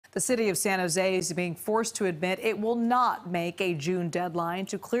The city of San Jose is being forced to admit it will not make a June deadline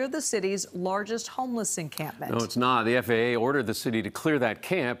to clear the city's largest homeless encampment. No, it's not. The FAA ordered the city to clear that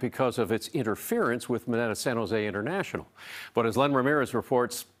camp because of its interference with Mineta San Jose International. But as Len Ramirez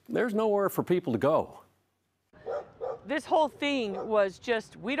reports, there's nowhere for people to go. This whole thing was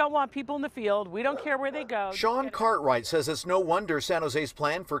just, we don't want people in the field. We don't care where they go. Sean Cartwright says it's no wonder San Jose's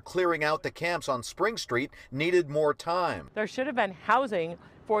plan for clearing out the camps on Spring Street needed more time. There should have been housing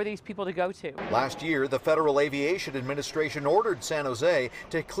for these people to go to. Last year, the Federal Aviation Administration ordered San Jose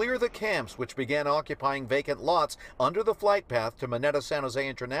to clear the camps, which began occupying vacant lots under the flight path to Mineta San Jose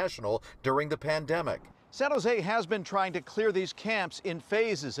International during the pandemic. San Jose has been trying to clear these camps in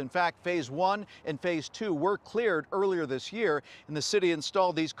phases. In fact, phase 1 and phase 2 were cleared earlier this year, and the city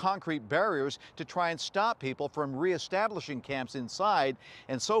installed these concrete barriers to try and stop people from reestablishing camps inside.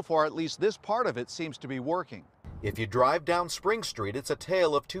 And so far, at least this part of it seems to be working. If you drive down Spring Street, it's a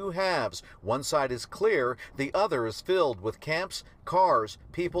tale of two halves. One side is clear, the other is filled with camps, cars,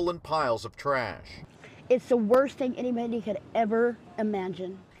 people, and piles of trash. It's the worst thing anybody could ever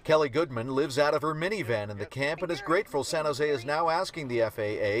imagine. Kelly Goodman lives out of her minivan in the camp and is grateful San Jose is now asking the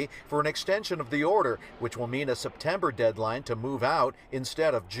FAA for an extension of the order, which will mean a September deadline to move out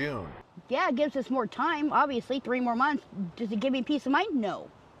instead of June. Yeah, it gives us more time, obviously, 3 more months. Does it give me peace of mind?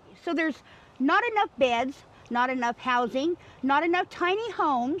 No. So there's not enough beds, not enough housing, not enough tiny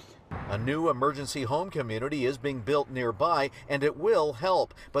homes. A new emergency home community is being built nearby, and it will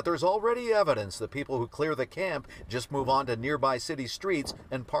help. But there's already evidence that people who clear the camp just move on to nearby city streets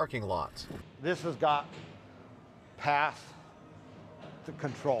and parking lots. This has got past the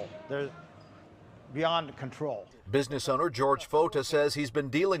control. They're beyond control. Business owner George Fota says he's been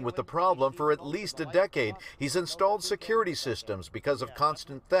dealing with the problem for at least a decade. He's installed security systems because of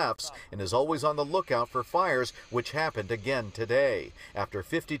constant thefts and is always on the lookout for fires, which happened again today. After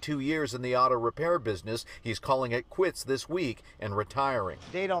 52 years in the auto repair business, he's calling it quits this week and retiring.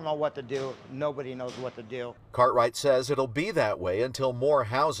 They don't know what to do. Nobody knows what to do. Cartwright says it'll be that way until more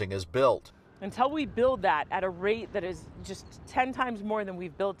housing is built. Until we build that at a rate that is just 10 times more than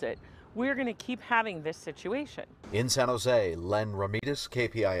we've built it, we're going to keep having this situation. In San Jose, Len Ramirez,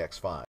 KPIX 5.